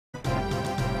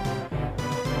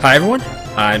Hi everyone,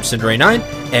 I'm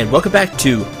Cinderay9, and welcome back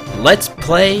to Let's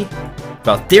Play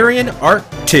Valthirian Arc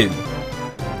 2.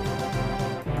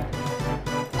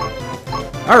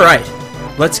 Alright,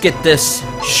 let's get this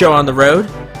show on the road,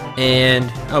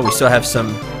 and oh, we still have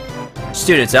some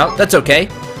students out. That's okay.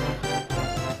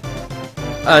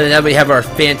 Now we have our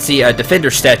fancy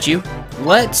defender statue.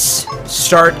 Let's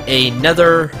start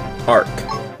another arc.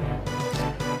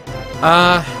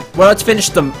 Well, let's finish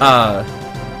the,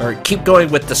 or keep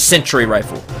going with the sentry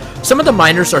rifle. Some of the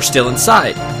miners are still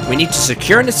inside. We need to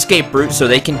secure an escape route so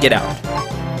they can get out.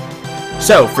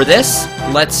 So, for this,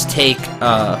 let's take,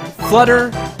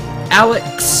 Flutter,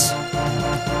 Alex,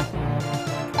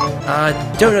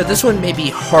 don't know, this one may be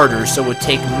harder, so we'll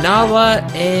take Nala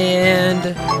and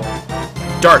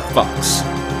Dark Fox.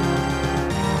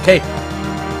 Okay,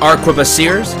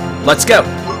 Arquebusiers, let's go!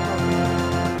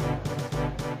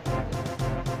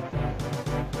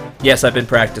 Yes, I've been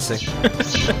practicing.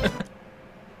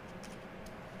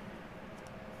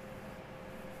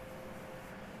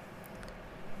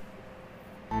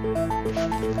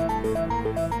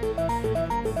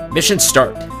 Mission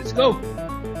start. Let's go.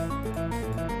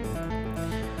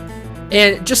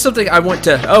 And just something I want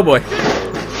to... Oh boy.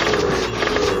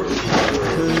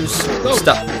 Who's...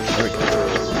 Stop. There we go.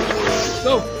 Let's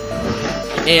go.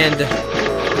 And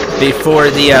before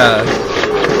the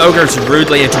ogre's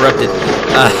rudely interrupted,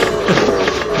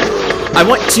 I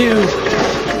want to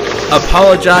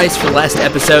apologize for last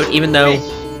episode, even though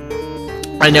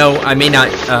I know I may not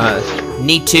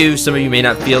need to. Some of you may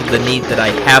not feel the need that I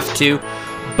have to,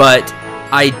 but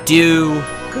I do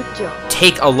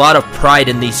take a lot of pride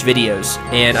in these videos,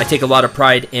 and I take a lot of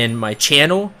pride in my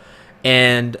channel,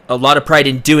 and a lot of pride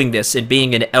in doing this and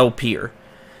being an LPer.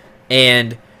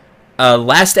 And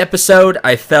last episode,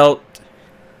 I felt,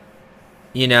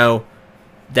 you know,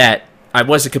 that I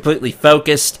wasn't completely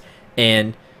focused,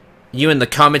 and you in the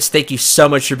comments, thank you so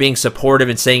much for being supportive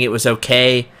and saying it was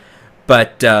okay,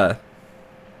 but I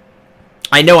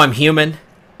know I'm human,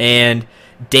 and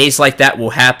days like that will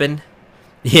happen,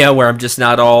 you know, where I'm just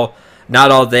not all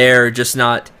there, just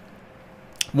not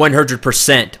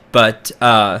 100%, but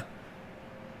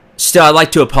still, I'd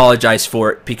like to apologize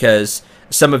for it, because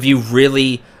some of you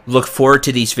really look forward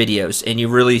to these videos, and you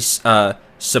really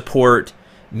support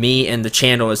me and the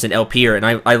channel as an LPer, and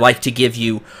I like to give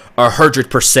you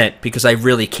 100% because I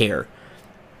really care.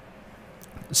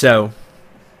 So,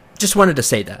 just wanted to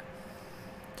say that.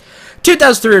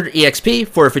 2,300 EXP,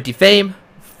 450 fame,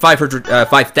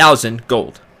 5,000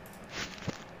 gold.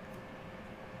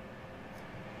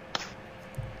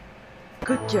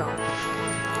 Good job.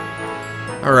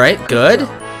 Alright, good.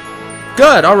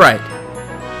 Good, alright.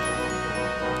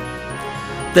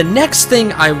 The next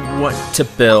thing I want to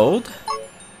build...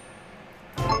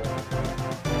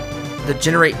 the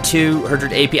generate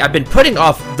 200 AP. I've been putting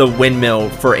off the windmill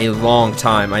for a long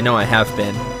time. I know I have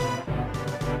been.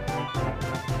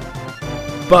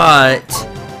 But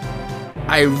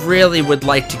I really would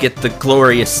like to get the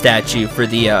glorious statue for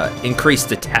the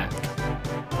increased attack.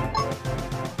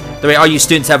 That way all you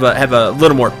students have a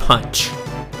little more punch.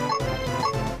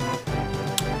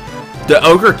 The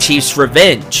Ogre Chief's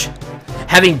Revenge.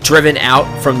 Having driven out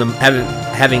from the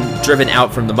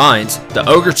mines, the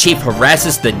Ogre Chief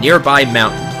harasses the nearby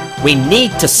mountain. We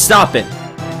need to stop him.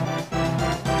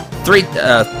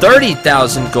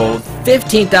 30,000 gold,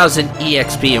 15,000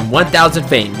 EXP, and 1,000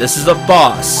 fame. This is a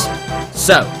boss.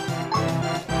 So,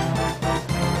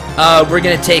 we're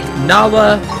gonna take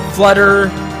Nala, Flutter,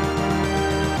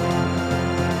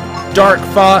 Dark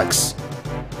Fox,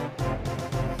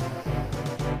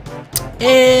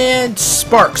 and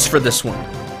Sparks for this one.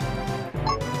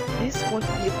 This won't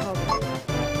be a problem.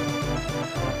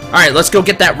 Alright, let's go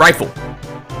get that rifle.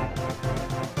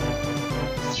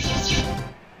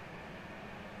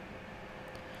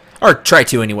 Or try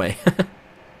to anyway.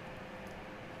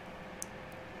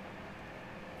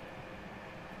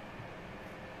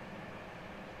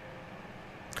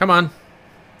 Come on.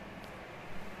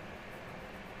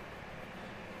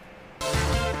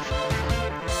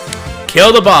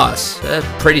 Kill the boss.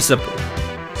 Pretty simple.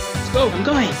 Let's go. I'm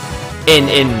going.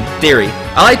 In theory.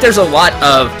 I like there's a lot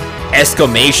of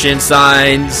exclamation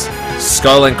signs,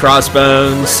 skull and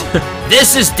crossbones.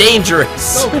 This is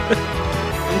dangerous. Go.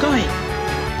 I'm going.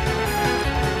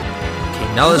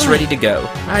 Okay, Nala's ready to go.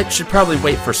 I should probably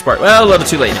wait for Spark. Well, a little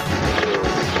too late now.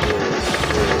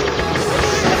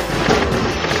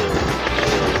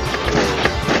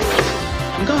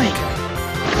 I'm going.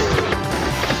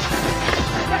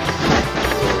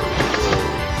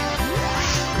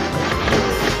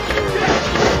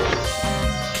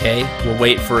 Okay, we'll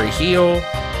wait for a heal.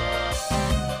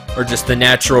 or just the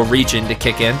natural region to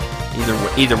kick in.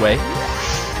 Either way.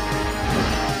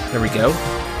 There we go.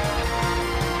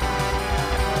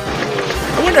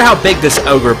 I wonder how big this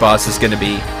ogre boss is going to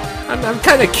be. I'm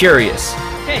kind of curious.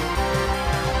 Hey.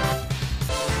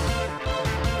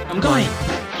 I'm going.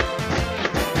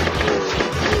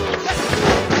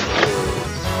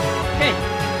 Hey.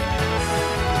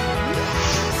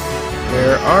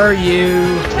 Where are you?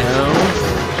 No.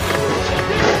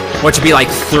 What should be like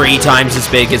 3 times as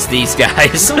big as these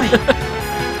guys?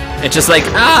 It's just like,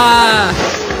 ah!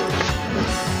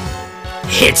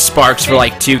 Hit sparks for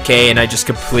like 2k and I just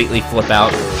completely flip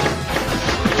out.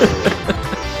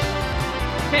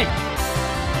 Hey.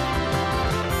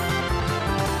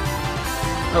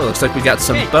 Oh, looks like we got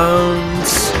some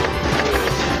bones.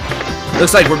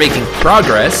 Looks like we're making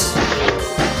progress.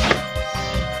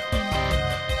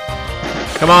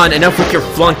 Come on, enough with your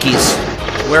flunkies.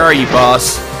 Where are you,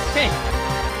 boss? Hey.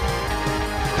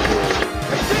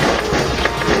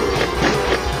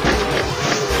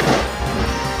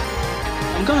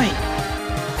 I'm going.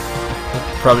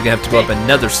 Probably gonna have to go up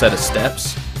another set of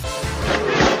steps.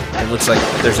 It looks like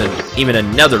there's even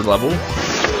another level.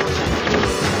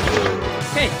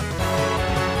 Hey.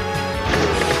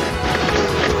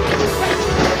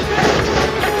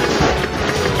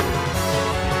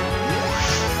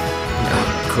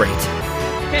 Oh, great.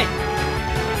 Hey.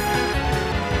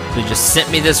 So you just sent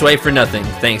me this way for nothing.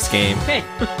 Thanks, game. Hey.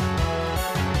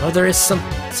 Oh, there is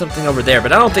something over there,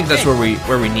 but I don't think that's where we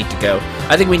need to go.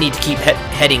 I think we need to keep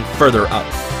heading further up.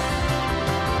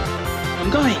 I'm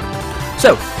going.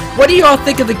 So, what do you all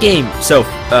think of the game so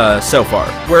far?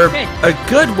 We're a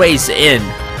good ways in,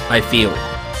 I feel.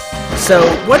 So,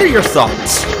 what are your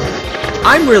thoughts?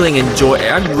 I'm really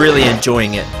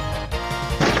enjoying it.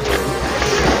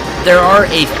 There are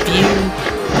a few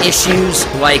issues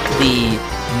like the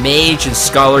Mage and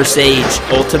Scholar Sage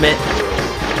Ultimate,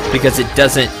 because it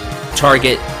doesn't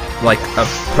target like a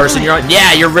person you're on.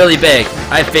 Yeah, you're really big.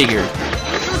 I figured.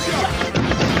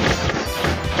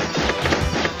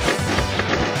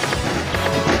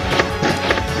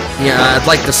 Yeah, I'd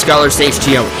like the Scholar Sage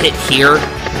to, hit here.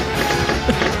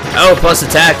 Oh, plus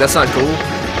attack. That's not cool.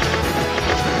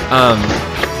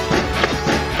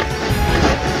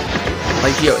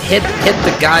 Like, hit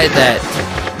the guy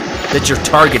that you're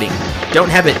targeting. Don't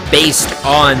have it based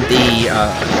on the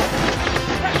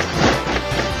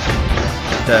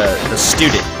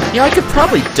student. Yeah, I could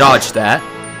probably dodge that.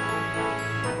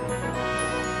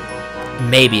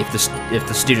 Maybe if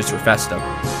the students were fast though.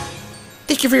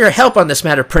 Thank you for your help on this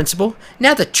matter, Principal.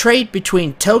 Now the trade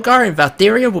between Togar and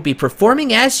Valthirian will be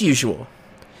performing as usual.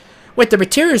 With the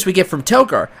materials we get from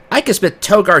Togar, I can spit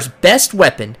Togar's best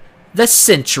weapon, the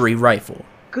Century Rifle.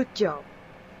 Good job.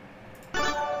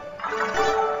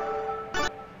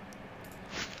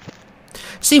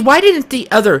 See, why didn't the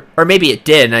other, or maybe it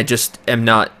did and I just am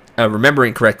not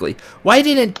remembering correctly, why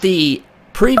didn't the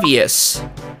previous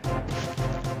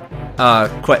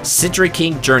Century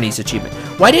King Journeys achievement,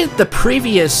 why didn't the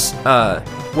previous,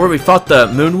 where we fought the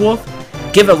Moonwolf,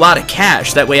 give a lot of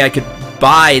cash? That way I could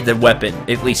buy the weapon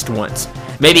at least once.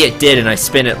 Maybe it did and I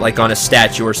spin it like on a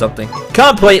statue or something.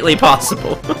 Completely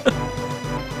possible.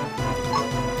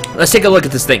 Let's take a look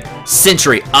at this thing.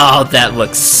 Century. Oh, that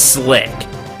looks slick.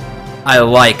 I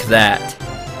like that.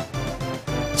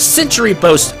 Century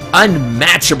boasts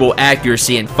unmatchable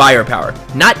accuracy and firepower,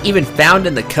 not even found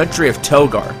in the country of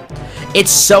Togar. It's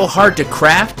so hard to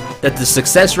craft that the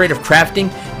success rate of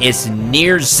crafting is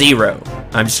near 0.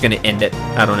 I'm just gonna end it.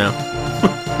 I don't know.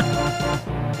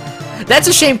 That's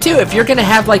a shame too. If you're gonna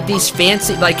have like these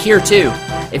fancy, like here too,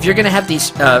 if you're gonna have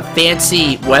these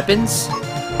fancy weapons,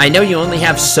 I know you only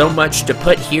have so much to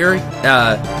put here.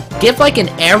 Give like an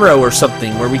arrow or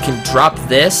something where we can drop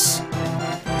this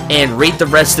and read the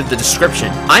rest of the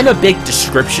description. I'm a big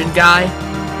description guy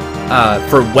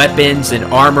for weapons and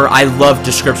armor. I love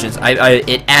descriptions.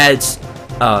 It adds,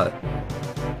 I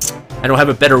don't have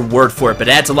a better word for it, but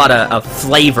it adds a lot of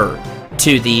flavor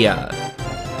to the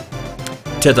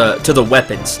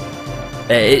weapons.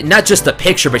 Not just the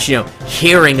picture, but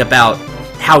hearing about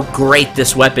how great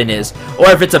this weapon is,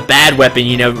 or if it's a bad weapon,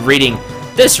 reading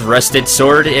this rusted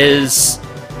sword is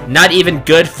not even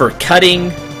good for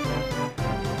cutting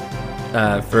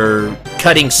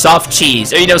soft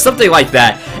cheese, or something like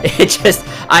that.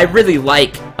 I really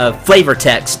like flavor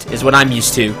text is what I'm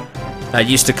used to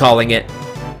calling it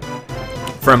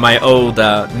from my old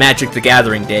Magic the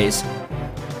Gathering days,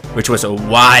 which was a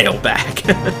while back.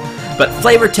 But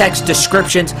flavor text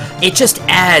descriptions, it just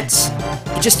adds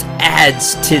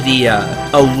to the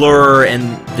allure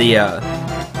and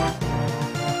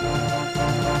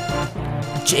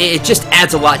it just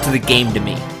adds a lot to the game to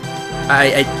me.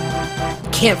 I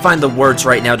can't find the words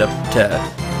right now to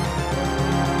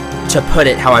put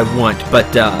it how I want,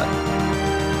 but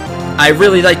I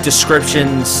really like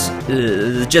descriptions.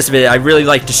 Just a bit. I really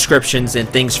like descriptions and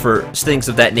things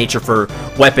of that nature for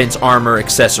weapons, armor,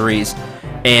 accessories,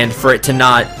 and for it to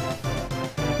not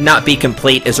be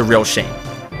complete is a real shame.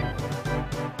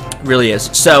 Really is.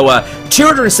 So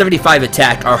 275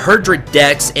 attack, 100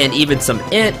 dex, and even some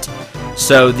int.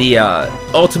 So the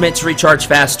ultimates recharge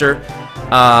faster.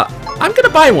 I'm gonna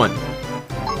buy one.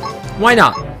 Why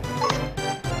not?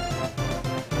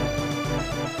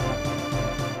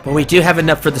 But we do have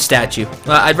enough for the statue.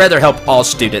 I'd rather help all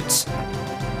students,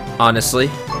 honestly.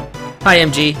 Hi,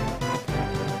 MG.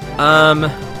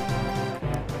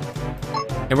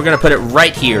 And we're gonna put it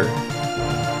right here.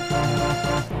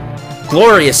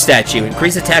 Glorious statue.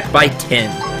 Increase attack by 10.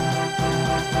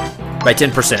 By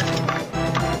 10%.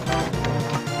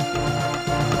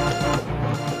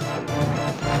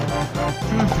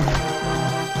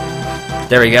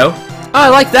 There we go. Oh, I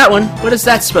like that one. What is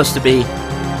that supposed to be?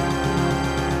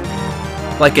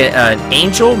 Like an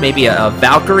angel? Maybe a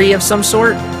Valkyrie of some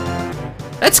sort?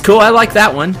 That's cool. I like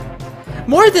that one.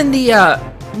 More than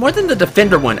the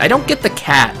Defender one. I don't get the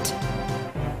cat.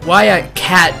 Why a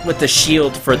cat with the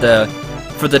shield for the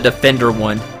Defender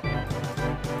one?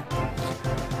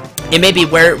 It may be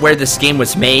where this game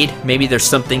was made. Maybe there's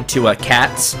something to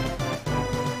cats.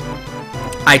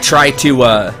 I try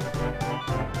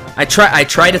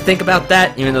to think about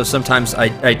that, even though sometimes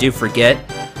I do forget.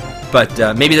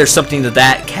 But maybe there's something to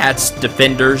that. Cats,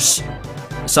 defenders,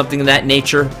 something of that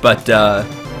nature. But I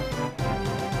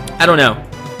don't know.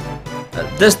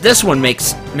 This one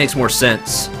makes more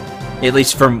sense, at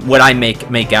least from what I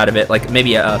make out of it. Like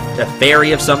maybe a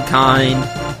fairy of some kind.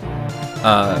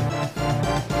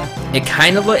 It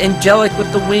kind of look angelic with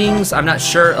the wings. I'm not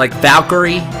sure. Like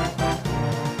Valkyrie,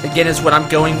 again, is what I'm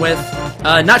going with.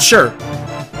 Not sure.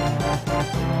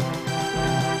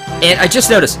 And I just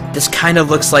noticed, this kind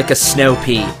of looks like a snow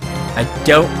pea. I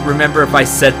don't remember if I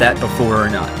said that before or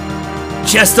not.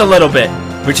 Just a little bit,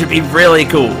 which would be really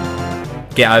cool.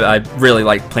 Yeah, I really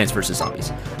like Plants vs.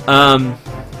 Zombies.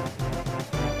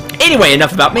 Anyway,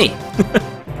 enough about me.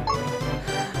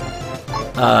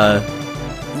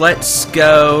 Let's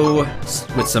go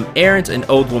with some errands, An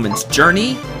Old Woman's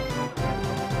Journey.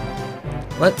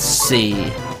 Let's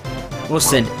see. We'll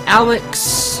send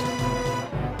Alex.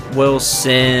 We'll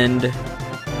send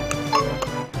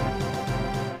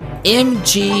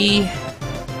MG,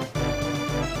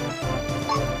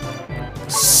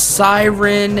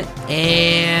 Siren,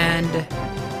 and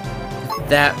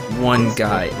that one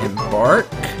guy. Embark.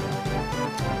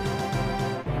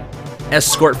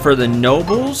 Escort for the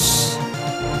nobles.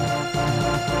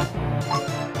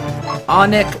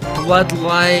 Onyx,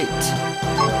 Bloodlight,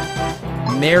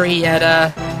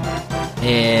 Marietta,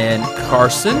 and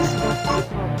Carson.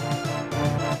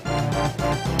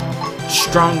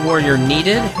 Strong warrior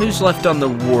needed. Who's left on the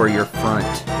warrior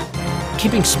front?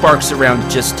 Keeping Sparks around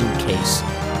just in case.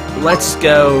 Let's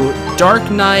go Dark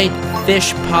Knight,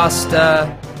 Fish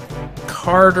Pasta,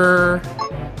 Carter,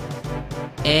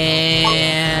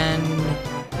 and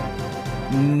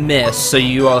Miss. So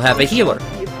you all have a healer.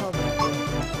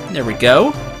 There we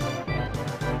go.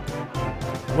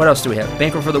 What else do we have?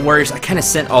 Banquet for the warriors. I kind of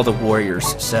sent all the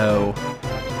warriors, so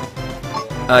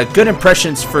good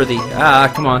impressions for the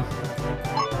come on.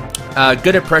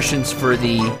 Good impressions for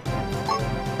the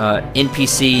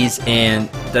NPCs and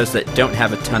those that don't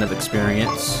have a ton of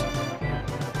experience.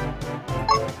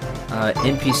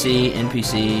 NPC,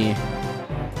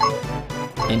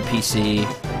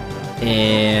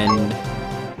 and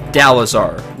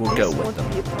Dalazar. We'll go with them.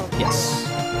 Yes.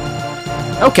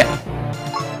 Okay.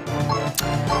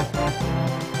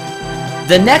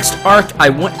 The next arc I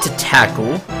want to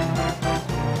tackle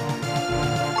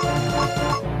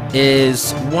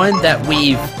is one that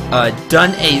we've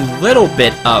done a little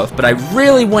bit of, but I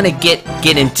really want to get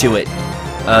into it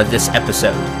this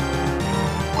episode.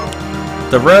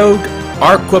 The Rogue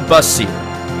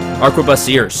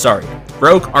Arquebusiers, sorry.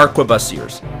 Rogue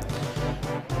Arquebusiers.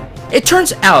 It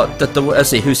turns out that let's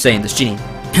see, who's saying this? Genie.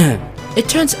 It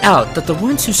turns out that the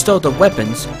ones who stole the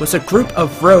weapons was a group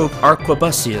of rogue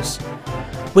arquebusiers.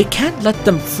 We can't let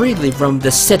them freely roam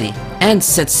the city, and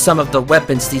since some of the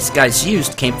weapons these guys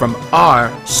used came from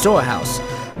our storehouse,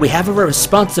 we have a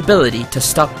responsibility to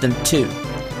stop them too.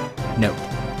 Note,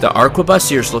 the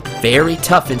Arquebusiers look very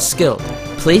tough and skilled.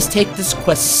 Please take this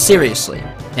quest seriously,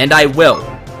 and I will.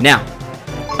 Now,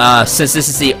 since this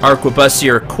is the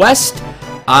Arquebusier quest,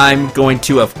 I'm going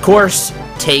to, of course,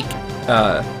 take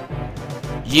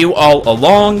you all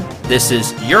along. This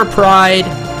is your pride.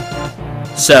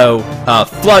 So,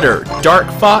 Flutter, Dark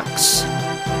Fox,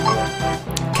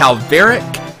 Calvaric,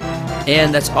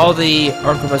 and that's all the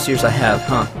Arquebusiers I have,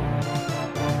 huh?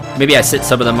 Maybe I set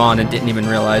some of them on and didn't even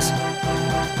realize.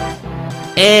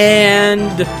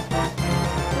 And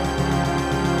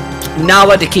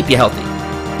Nala to keep you healthy.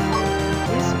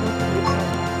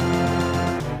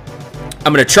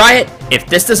 I'm gonna try it. If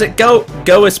this doesn't go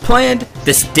as planned,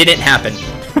 this didn't happen.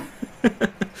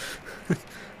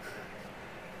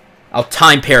 I'll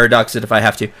time paradox it if I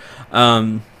have to.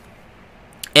 And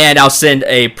I'll send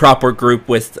a proper group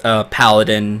with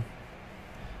Paladin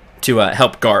to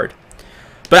help guard.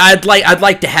 But I'd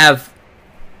like to have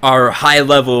our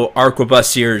high-level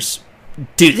Arquebusiers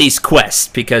do these quests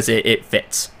because it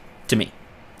fits to me.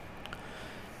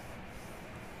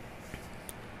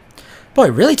 Boy,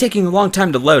 really taking a long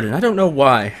time to load, and I don't know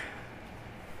why.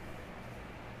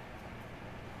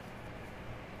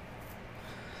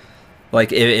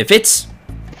 Like, if it's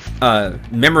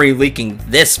memory leaking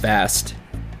this fast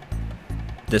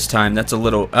this time, that's a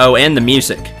little... Oh, and the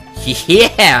music.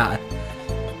 Yeah!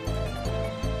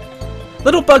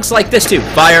 Little bugs like this, too.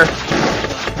 Fire.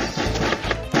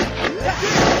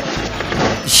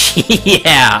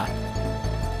 Yeah!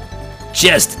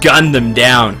 Just gun them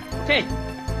down. Okay.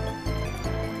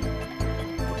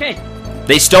 Okay.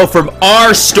 They stole from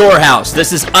our storehouse.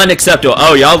 This is unacceptable.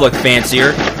 Oh, y'all look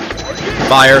fancier.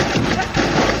 Fire.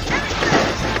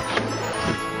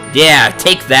 Yeah,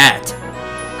 take that.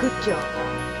 Good job.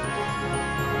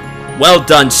 Well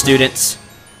done, students.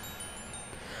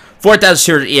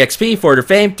 4,200 EXP, 400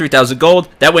 fame, 3,000 gold.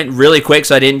 That went really quick,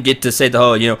 so I didn't get to say the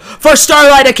whole, for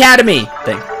Starlight Academy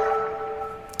thing.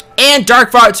 And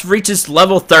Dark Fox reaches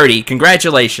level 30.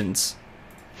 Congratulations.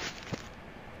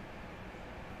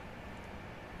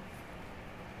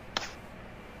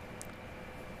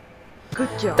 Good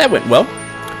job. That went well.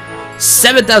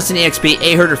 7,000 EXP,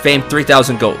 800 fame,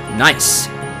 3,000 gold. Nice.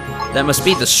 That must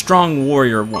be the Strong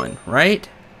Warrior one, right?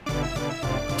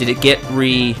 Did it get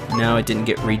No, it didn't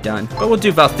get redone. But we'll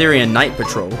do Valthirian Night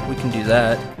Patrol. We can do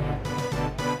that.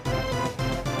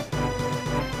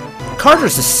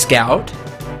 Carter's a scout.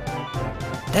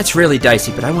 That's really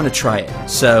dicey, but I want to try it.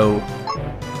 So,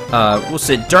 we'll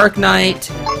say Dark Knight,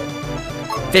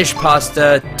 Fish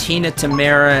Pasta, Tina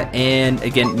Tamara, and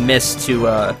again, Miss to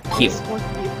heal. This won't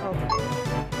be a problem.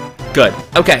 Good.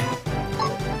 Okay.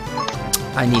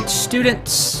 I need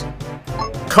students.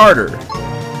 Carter.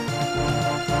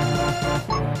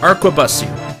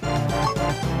 Arquebusier.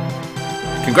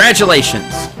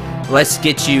 Congratulations. Let's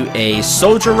get you a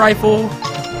soldier rifle.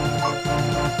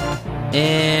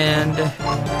 And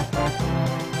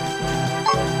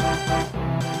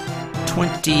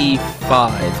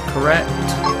 25,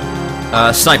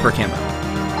 correct? Sniper camo.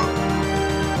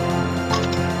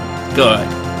 Good.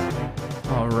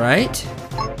 Alright.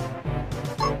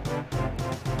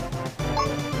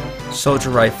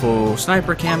 Soldier rifle,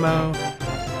 sniper camo.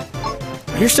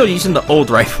 You're still using the old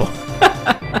rifle.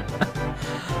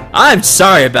 I'm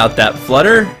sorry about that,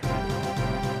 Flutter.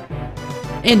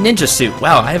 And ninja suit.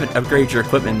 Wow, I haven't upgraded your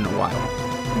equipment in a while.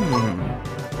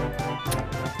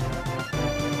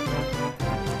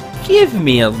 Give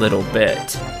me a little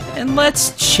bit. And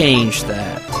let's change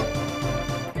that.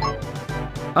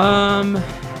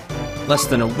 Less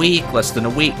than a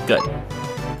week, good.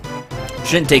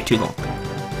 Shouldn't take too long.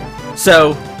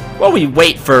 So, while we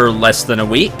wait for less than a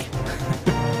week,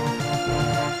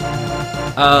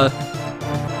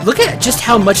 look at just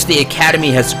how much the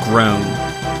Academy has grown.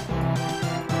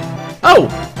 Oh!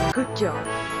 Good job.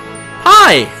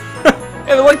 Hi!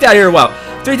 Haven't looked out here in a while.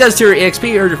 3,000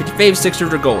 EXP, 150 fame,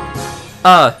 600 gold.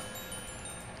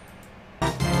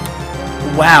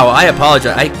 Wow, I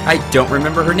apologize. I don't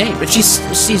remember her name, but she's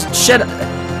set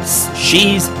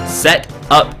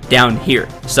up down here.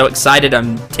 So excited,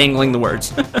 I'm tingling the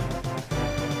words.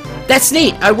 That's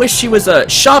neat. I wish she was a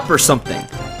shop or something.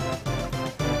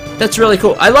 That's really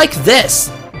cool. I like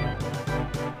this.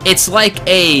 It's like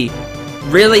a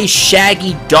really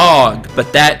shaggy dog,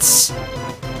 but that's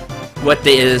what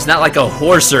it is. Not like a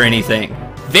horse or anything.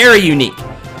 Very unique.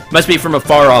 Must be from a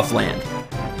far-off land.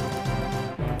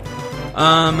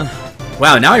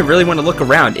 Wow, now I really want to look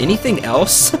around. Anything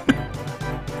else?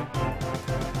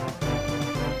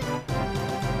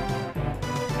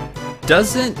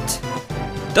 Doesn't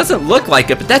look like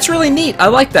it, but that's really neat. I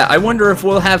like that. I wonder if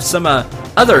we'll have some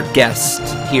other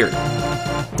guests here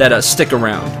that stick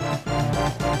around.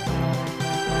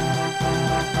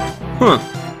 Huh.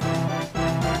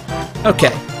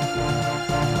 Okay.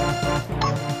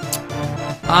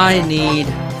 I need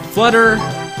Flutter.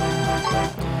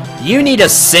 You need a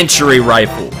sentry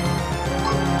rifle.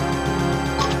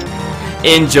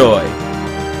 Enjoy.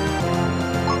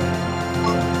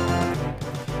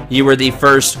 You were the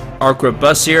first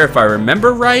Arquebusier, if I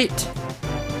remember right.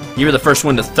 You were the first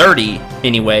one to 30,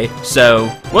 anyway. So,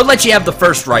 we'll let you have the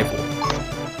first rifle.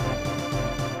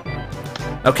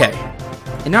 Okay.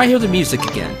 And now I hear the music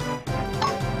again.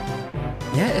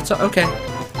 Yeah, it's okay.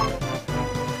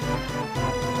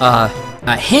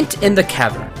 A hint in the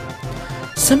cavern.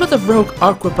 Some of the rogue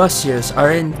Arquebusiers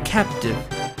are in captive,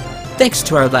 thanks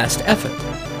to our last effort.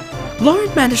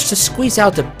 Lord managed to squeeze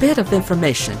out a bit of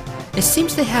information. It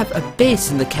seems they have a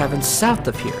base in the cavern south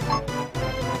of here.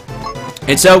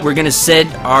 And so we're going to send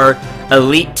our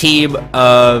elite team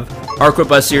of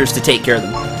Arquebusiers to take care of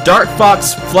them. Dark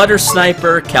Fox, Flutter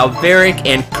Sniper, Calvaric,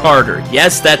 and Carter.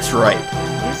 Yes, that's right.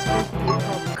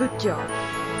 Yes, good job.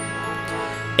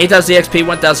 8,000 XP,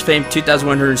 1,000 fame,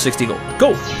 2,160 gold.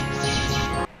 Go!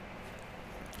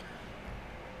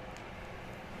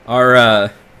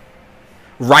 Our,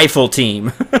 rifle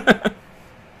team.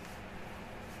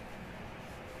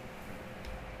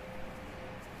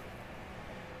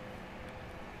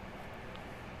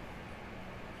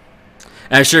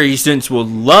 I'm sure you students will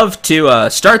love to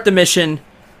start the mission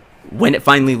when it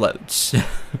finally loads.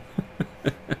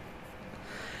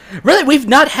 Really, we've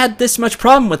not had this much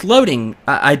problem with loading.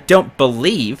 I don't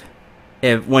believe,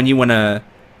 when you want to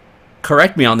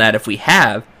correct me on that, if we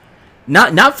have.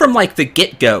 Not from like the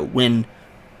get-go, when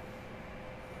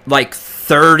like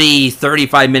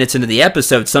 35 minutes into the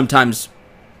episode, sometimes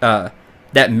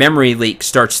that memory leak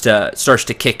starts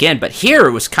to kick in. But here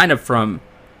it was kind of from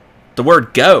the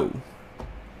word go.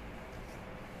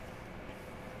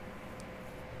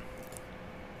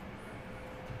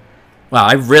 Wow,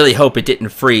 I really hope it didn't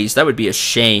freeze. That would be a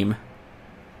shame.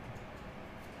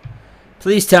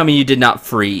 Please tell me you did not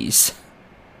freeze.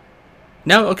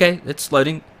 No? Okay, it's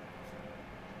loading.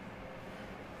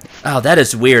 Oh, that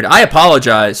is weird. I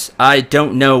apologize. I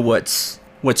don't know what's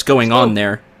going on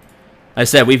there. I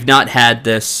said we've not had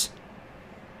this.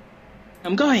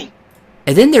 I'm going.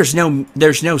 And then there's no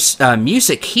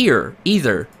music here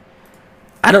either.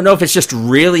 I don't know if it's just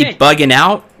really bugging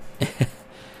out.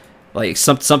 Like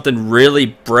something really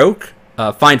broke.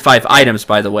 Find 5 items,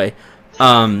 by the way.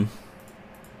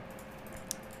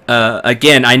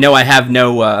 Again, I know I have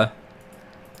no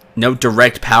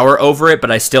direct power over it, but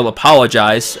I still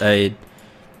apologize. And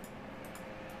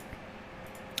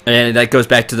that goes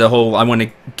back to the whole, I want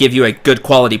to give you a good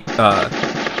quality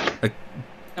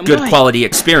quality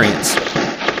experience.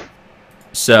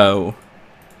 So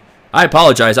I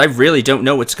apologize. I really don't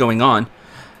know what's going on.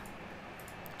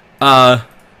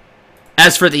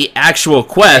 As for the actual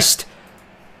quest,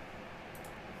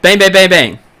 bang, bang, bang,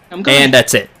 bang, and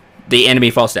that's it. The enemy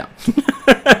falls down.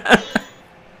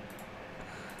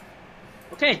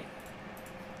 Okay.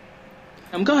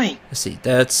 I'm going. Let's see,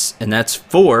 that's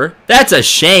 4. That's a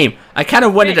shame. I kind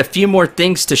of wanted a few more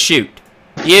things to shoot.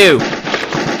 You.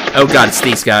 Oh god, it's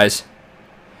these guys.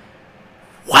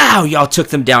 Wow, y'all took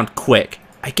them down quick.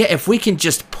 I get if we can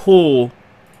just pull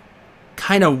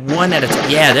kind of one at a time.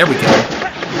 Yeah, there we go.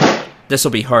 This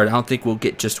will be hard. I don't think we'll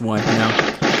get just one. No.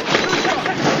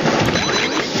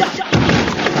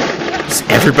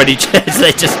 Everybody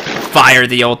they just fire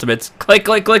the ultimates. Click,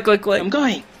 click, click, click, click. I'm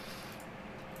going.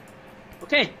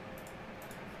 Okay.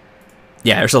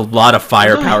 Yeah, there's a lot of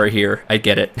firepower here. I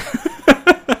get it.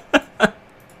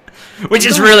 Which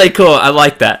is really cool. I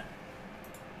like that.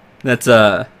 That's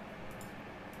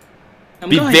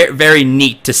be very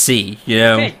neat to see, you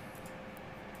know. Okay.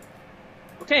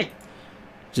 Okay.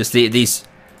 Just these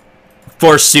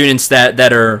 4 students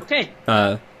that are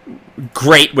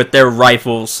great with their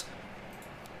rifles.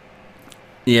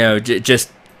 You know,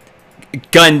 just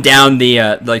gun down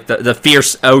the like the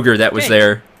fierce ogre that was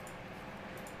there.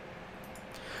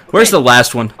 Where's the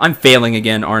last one? I'm failing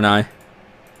again, aren't I?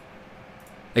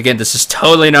 Again, this is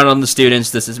totally not on the students.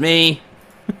 This is me.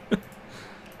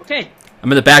 Okay.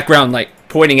 I'm in the background, like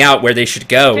pointing out where they should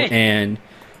go, and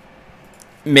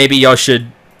maybe y'all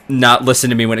should not listen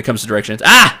to me when it comes to directions.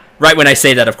 Ah! Right when I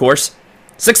say that, of course.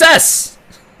 Success!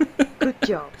 Good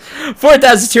job.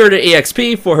 4,200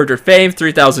 EXP, 400 fame,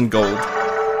 3,000 gold.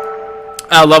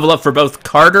 Level up for both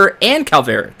Carter and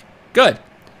Calvaric. Good.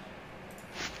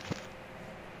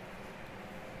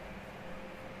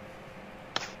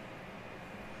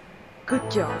 Good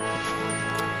job.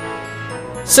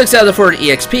 6,400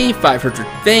 EXP, 500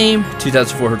 fame,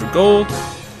 2,400 gold.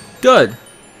 Good.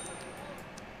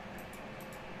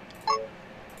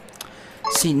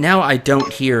 See, now I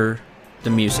don't hear the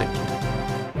music.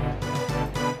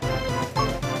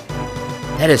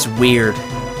 That is weird. I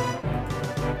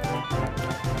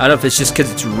don't know if it's just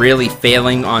because it's really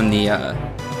failing on the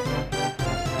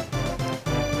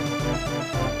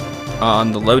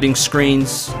loading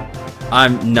screens.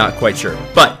 I'm not quite sure.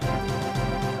 But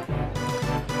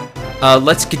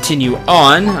let's continue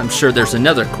on. I'm sure there's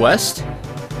another quest.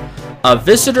 A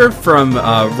visitor from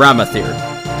Ramathir.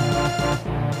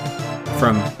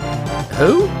 From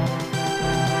who?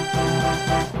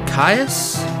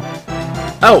 Caius?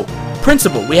 Oh,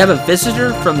 Principal. We have a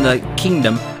visitor from the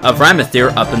kingdom of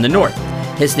Ramathir up in the north.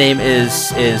 His name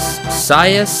is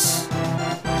Caius.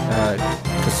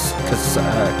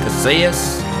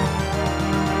 Cassius.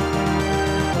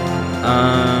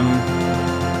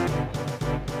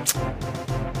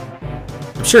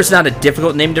 I'm sure it's not a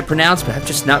difficult name to pronounce, but I've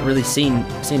just not really seen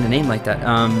a name like that.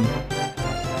 I'm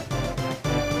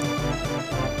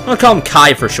gonna call him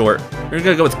Kai for short. We're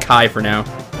gonna go with Kai for now.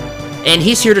 And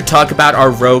he's here to talk about our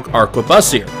Rogue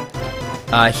Arquebusier.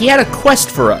 He had a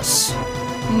quest for us.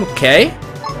 Okay.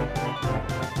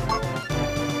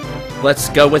 Let's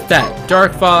go with that.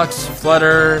 Dark Fox,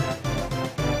 Flutter,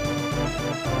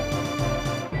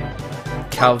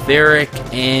 Calvaric,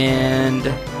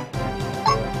 and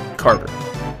Carter.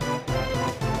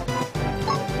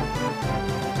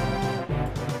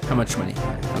 How much money?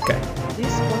 Okay.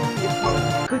 This one you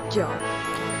have. Good job.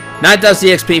 9,000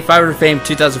 EXP, 500 fame,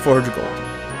 2,400 gold.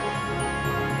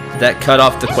 That cut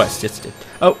off the quest. Yes, it did.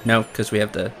 Oh, no, because we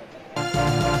have the...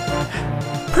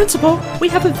 Principal, we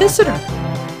have a visitor.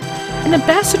 An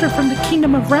ambassador from the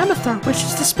kingdom of Ramathar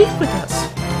wishes to speak with us.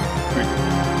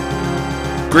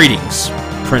 Greetings,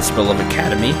 Principal of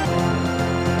Academy.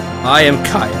 I am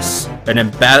Caius, an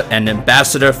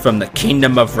ambassador from the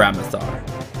kingdom of Ramathar.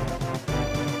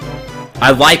 I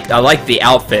like the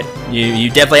outfit. You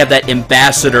definitely have that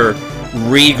ambassador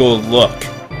regal look.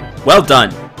 Well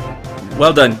done.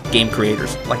 Well done, game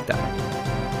creators. Like that.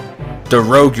 The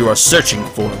rogue you are searching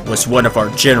for was one of our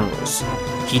generals.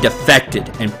 He defected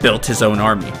and built his own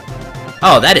army.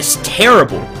 Oh, that is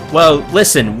terrible. Well,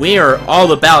 listen, we are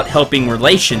all about helping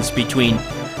relations between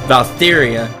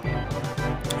Valthiria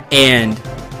and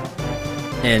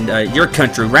your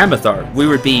country, Ramathar. We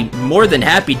would be more than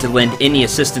happy to lend any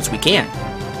assistance we can.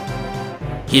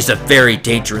 He's a very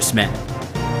dangerous man.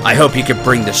 I hope you can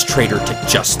bring this traitor to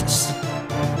justice.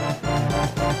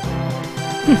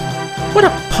 What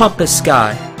a pompous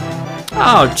guy.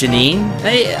 Oh, Janine.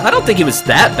 Hey, I don't think he was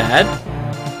that bad.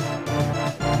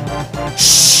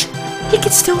 Shh! He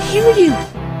can still hear you.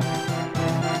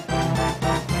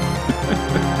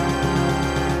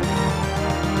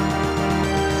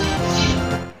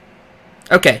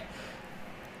 Okay.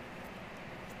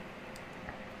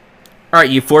 Alright,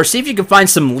 you four, see if you can find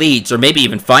some leads, or maybe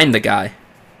even find the guy.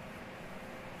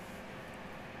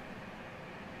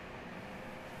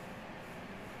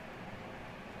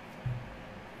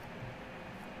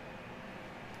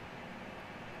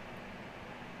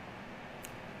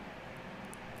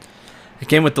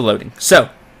 Again with the loading. So,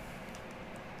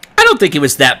 I don't think it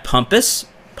was that pompous.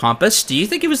 Pompous? Do you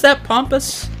think it was that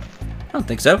pompous? I don't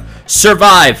think so.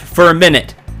 Survive for a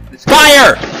minute.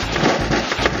 Fire!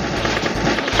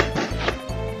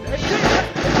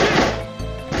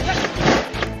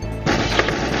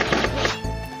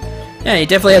 Yeah, he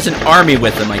definitely has an army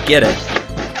with him, I get it.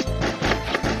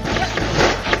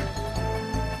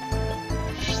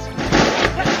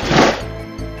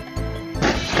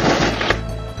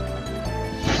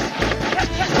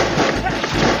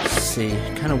 Let's see,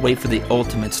 kind of wait for the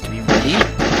ultimates to be ready.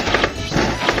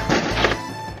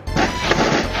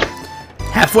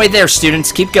 Halfway there,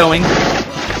 students, keep going.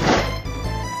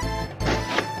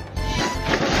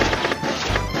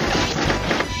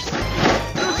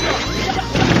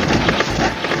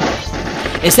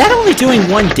 Is that only doing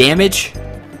 1 damage?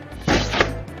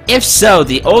 If so,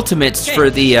 the ultimates for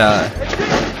the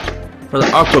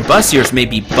Arquebusiers may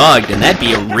be bugged, and that'd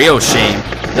be a real shame.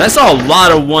 I saw a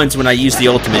lot of 1s when I used the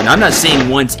ultimate, and I'm not seeing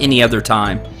 1s any other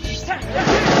time.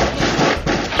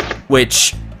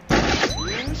 Which...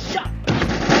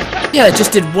 yeah, it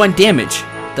just did 1 damage.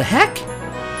 The heck?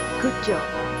 Good job.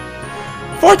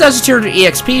 4,200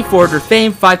 EXP, 400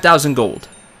 fame, 5,000 gold.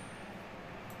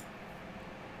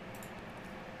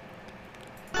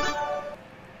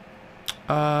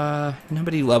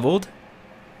 Nobody leveled.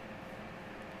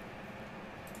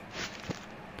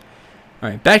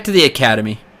 Alright, back to the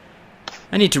academy.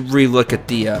 I need to relook at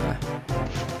the, I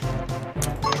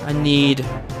need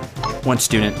 1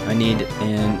 student. I need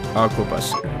an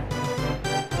Arquebusier.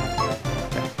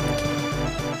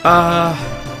 Okay.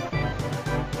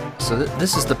 So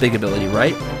this is the big ability,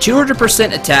 right?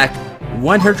 200% attack,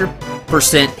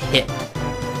 100% hit.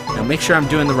 Now make sure I'm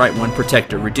doing the right one.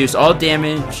 Protector. Reduce all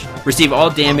damage. Receive all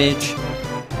damage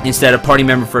instead of party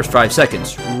member first 5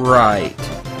 seconds. Right.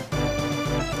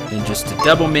 And just to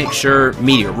double make sure.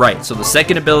 Meteor. Right. So the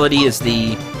second ability is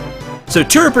the So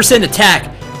 200%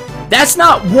 attack, that's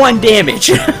not 1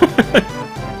 damage.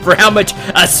 For how much,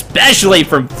 especially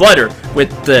from Flutter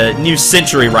with the new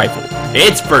Century Rifle.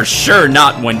 It's for sure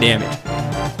not 1 damage.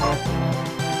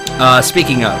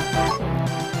 Speaking of.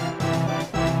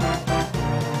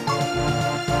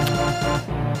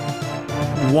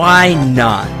 Why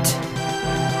not?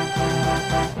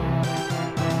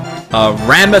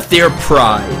 Ramathir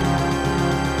Pride.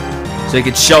 So you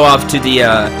could show off to the,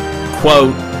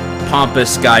 quote,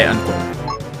 pompous guy, unquote.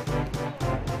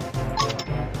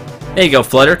 There you go,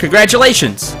 Flutter.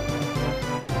 Congratulations!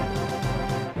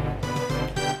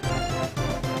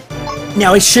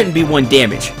 Now, it shouldn't be 1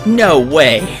 damage. No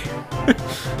way.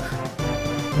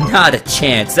 Not a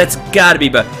chance. That's gotta be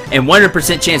and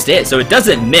 100% chance to hit, so it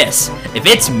doesn't miss. If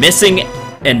it's missing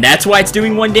and that's why it's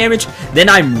doing 1 damage, then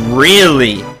I'm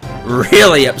really,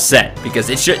 really upset because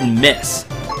it shouldn't miss.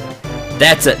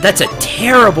 That's a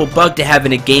terrible bug to have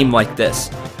in a game like this.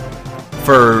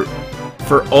 For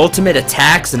ultimate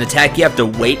attacks, an attack you have to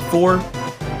wait for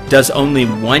does only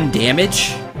 1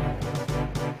 damage.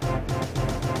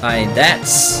 I mean,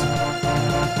 that's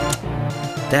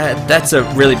a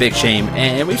really big shame,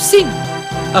 and we've seen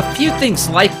a few things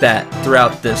like that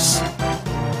throughout this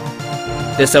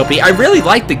LP. I really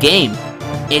like the game.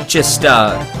 It just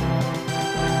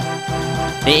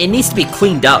it needs to be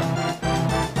cleaned up,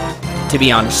 to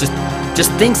be honest.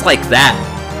 Just things like that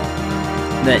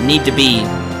need to be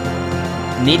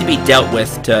dealt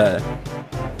with to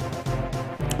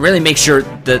really make sure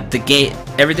that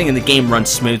everything in the game runs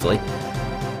smoothly.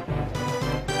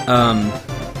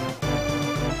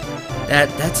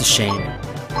 That's a shame.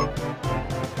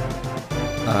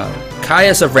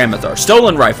 Caius of Ramathar.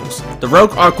 Stolen rifles. The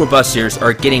Rogue Arquebusiers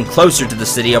are getting closer to the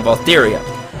city of Valthirian.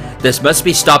 This must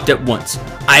be stopped at once.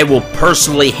 I will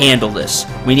personally handle this.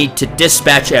 We need to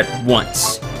dispatch at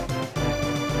once.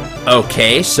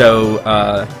 Okay, so,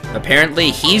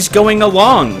 apparently he's going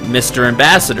along, Mr.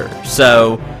 Ambassador.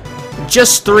 So,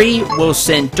 just 3. We'll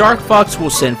send Dark Fox, we'll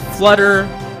send Flutter,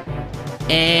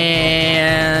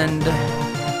 and...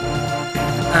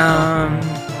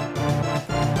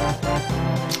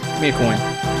 give me a coin.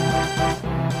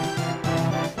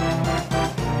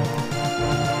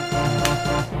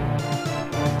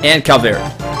 And Calvera.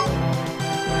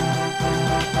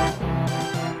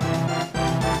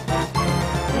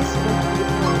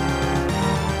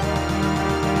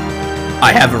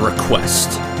 I have a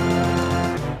request.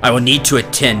 I will need to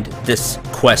attend this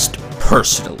quest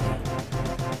personally.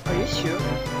 Are you sure?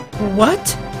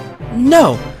 What?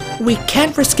 No, we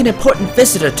can't risk an important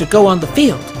visitor to go on the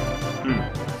field.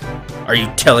 Are you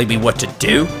telling me what to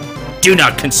do? Do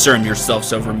not concern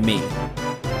yourselves over me.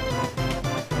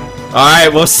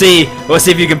 Alright, we'll see. We'll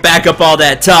see if you can back up all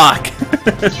that talk.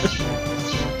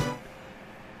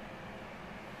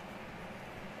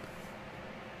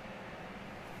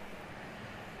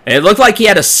 It looked like he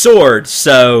had a sword,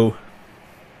 so...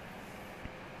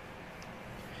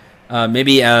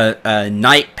 maybe a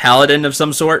knight paladin of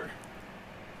some sort?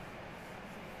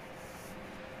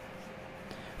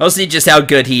 We'll see just how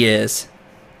good he is.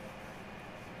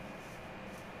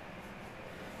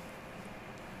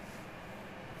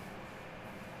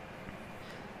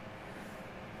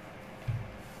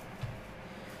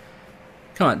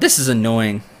 Come on, this is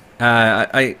annoying.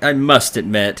 I must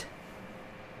admit.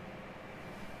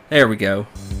 There we go.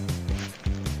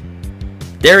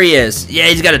 There he is. Yeah,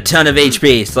 he's got a ton of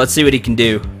HP, so let's see what he can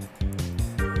do.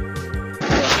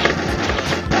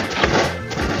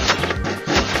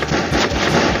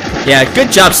 Yeah,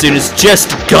 good job, students. Just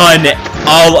gun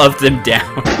all of them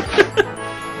down.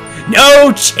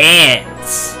 No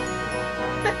chance.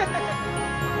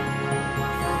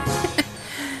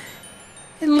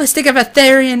 Enlisting a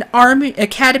Valthirian army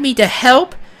academy to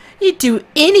help? You'd do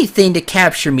anything to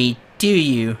capture me, do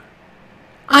you?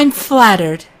 I'm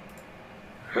flattered.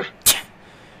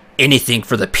 Anything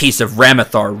for the peace of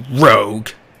Ramathar, rogue.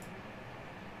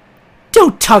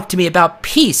 Don't talk to me about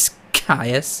peace,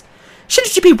 Caius.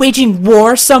 Shouldn't you be waging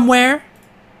war somewhere?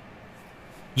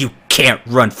 You can't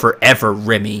run forever,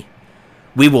 Remy.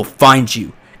 We will find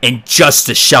you, and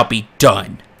justice shall be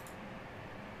done.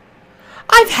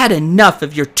 I've had enough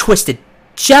of your twisted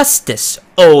justice,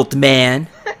 old man.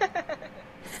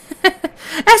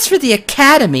 As for the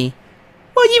academy,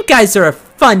 well, you guys are a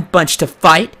fun bunch to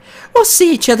fight. We'll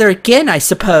see each other again, I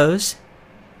suppose.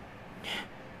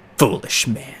 Foolish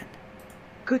man.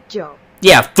 Good job.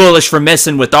 Yeah, foolish for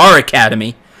messing with our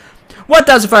academy.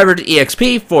 1,500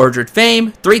 EXP, 400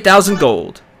 fame, 3,000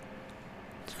 gold.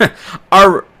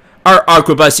 Our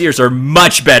Arquebusiers are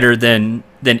much better than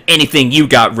anything you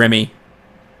got, Remy.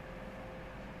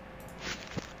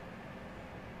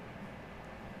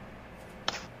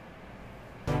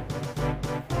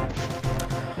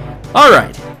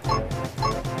 Alright.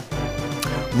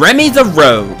 Remy the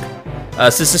Rogue.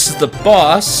 Since this is the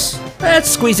boss, let's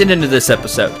squeeze it into this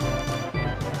episode.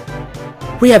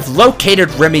 We have located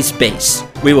Remy's base.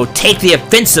 We will take the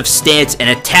offensive stance and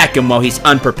attack him while he's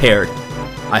unprepared.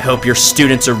 I hope your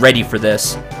students are ready for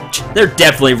this. They're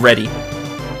definitely ready.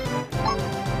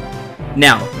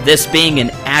 Now, this being an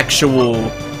actual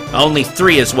only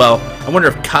 3 as well, I wonder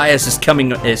if Caius is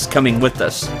coming with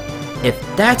us. If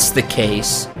that's the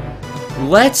case,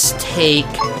 we'll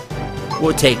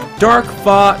take Dark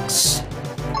Fox,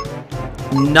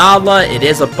 Nala. It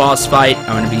is a boss fight.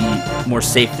 I'm gonna be more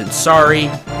safe than sorry.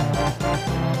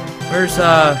 Where's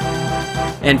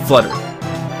and Flutter.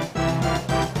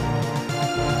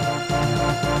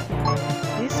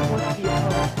 This won't be a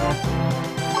problem.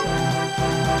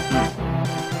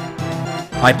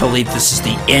 I believe this is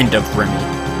the end of Remy.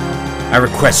 I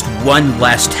request one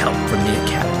last help from the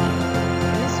Academy.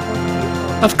 This won't be a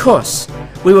problem. Of course,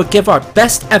 we will give our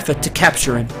best effort to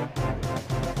capture him.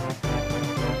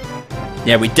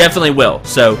 Yeah, we definitely will.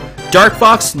 So, Dark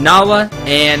Fox, Nala,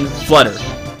 and Flutter.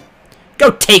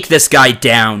 Go take this guy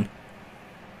down.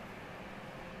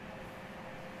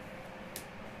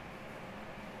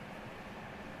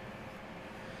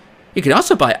 You can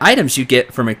also buy items you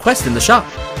get from a quest in the shop.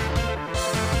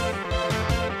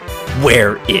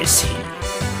 Where is he?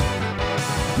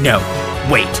 No,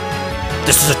 wait.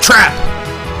 This is a trap!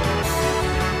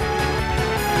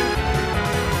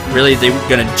 Really? They were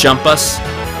gonna jump us?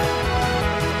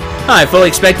 I fully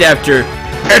expect after...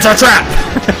 It's a trap!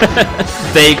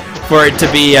 For it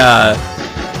to be,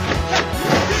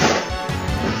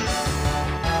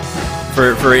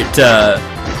 For it to...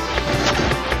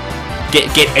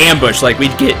 Get ambushed, like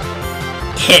we'd get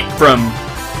hit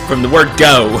from the word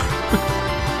go.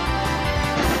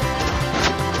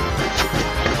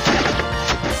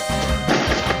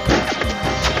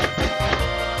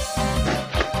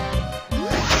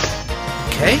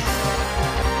 Okay.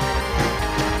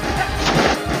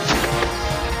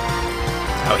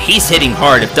 Oh, he's hitting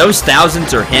hard. If those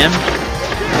thousands are him,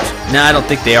 no, I don't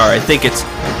think they are. I think it's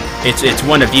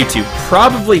one of you two,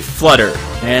 probably Flutter,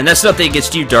 and that's nothing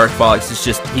against you, Dark Fox. It's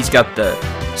just he's got the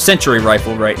Century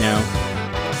Rifle right now.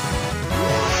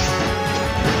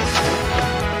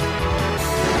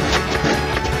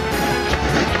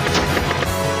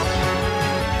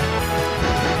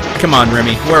 Come on,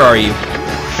 Remy, where are you?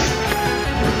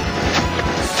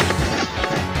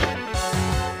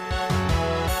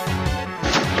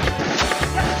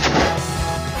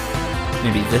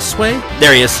 Maybe this way?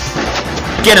 There he is.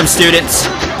 Get him, students!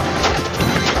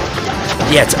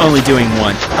 Yeah, it's only doing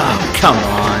one. Oh, come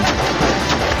on.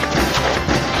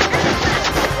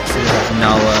 So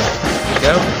Nala, there we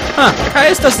go. Huh,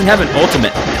 Caius doesn't have an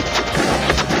ultimate.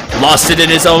 Lost it in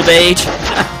his old age?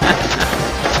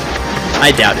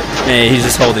 I doubt it. Hey, he's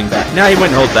just holding back. No, he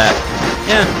wouldn't hold back.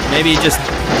 Yeah, maybe he just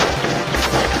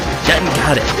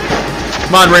got it.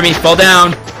 Come on, Remy, fall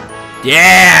down.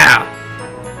 Yeah!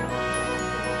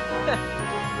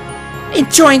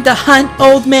 Enjoying the hunt,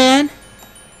 old man?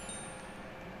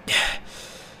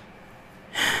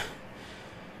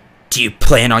 Do you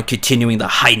plan on continuing the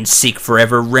hide-and-seek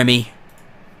forever, Remy?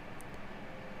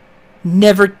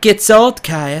 Never gets old,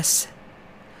 Caius.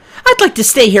 I'd like to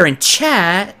stay here and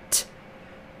chat,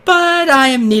 but I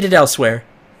am needed elsewhere.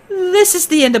 This is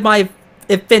the end of my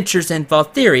adventures in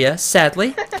Valthiria,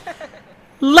 sadly.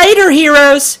 Later,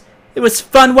 heroes! It was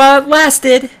fun while it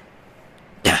lasted.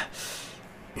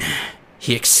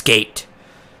 He escaped.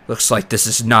 Looks like this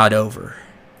is not over.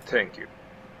 Thank you.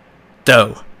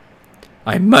 Though,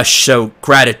 I must show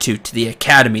gratitude to the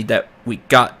Academy that we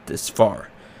got this far.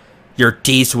 Your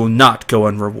deeds will not go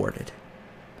unrewarded.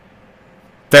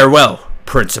 Farewell,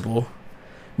 Principal.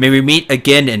 May we meet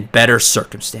again in better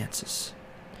circumstances.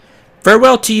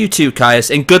 Farewell to you too,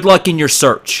 Caius, and good luck in your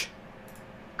search.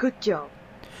 Good job.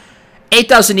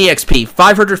 8,000 EXP,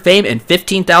 500 fame, and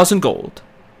 15,000 gold.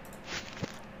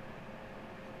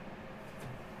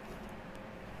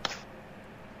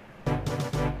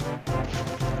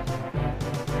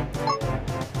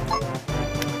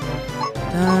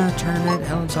 Tournament,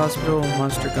 Helen's Hospital,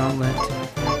 Monster Gauntlet.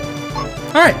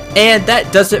 Alright, and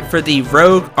that does it for the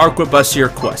Rogue Arquebusier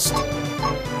quest.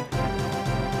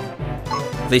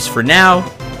 At least for now,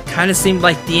 kind of seemed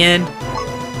like the end.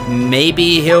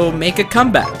 Maybe he'll make a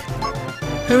comeback.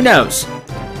 Who knows?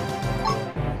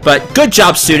 But good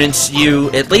job, students.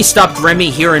 You at least stopped Remy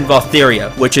here in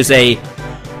Valthiria, which is a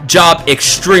job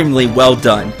extremely well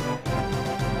done.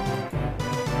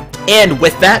 And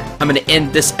with that, I'm going to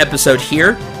end this episode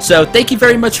here. So thank you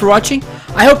very much for watching.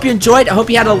 I hope you enjoyed. I hope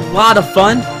you had a lot of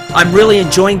fun. I'm really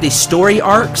enjoying the story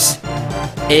arcs.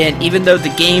 And even though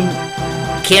the game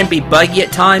can be buggy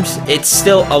at times, it's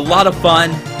still a lot of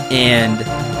fun, and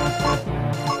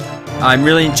I'm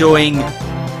really enjoying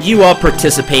you all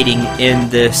participating in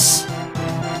this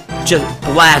just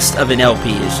blast of an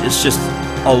LP. It's just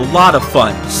a lot of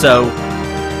fun. So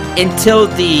until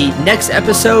the next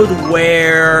episode,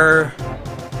 where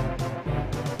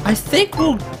I think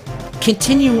we'll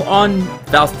continue on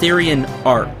Valthirian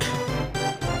Arc.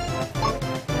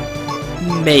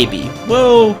 Maybe.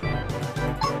 We'll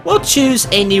choose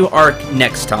a new arc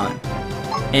next time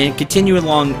and continue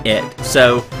along it.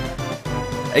 So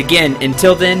again,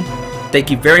 until then,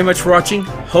 thank you very much for watching.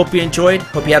 Hope you enjoyed.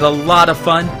 Hope you had a lot of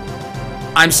fun.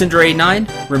 I'm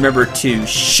Cinder89. Remember to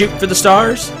shoot for the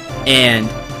stars and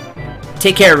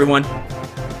take care, everyone.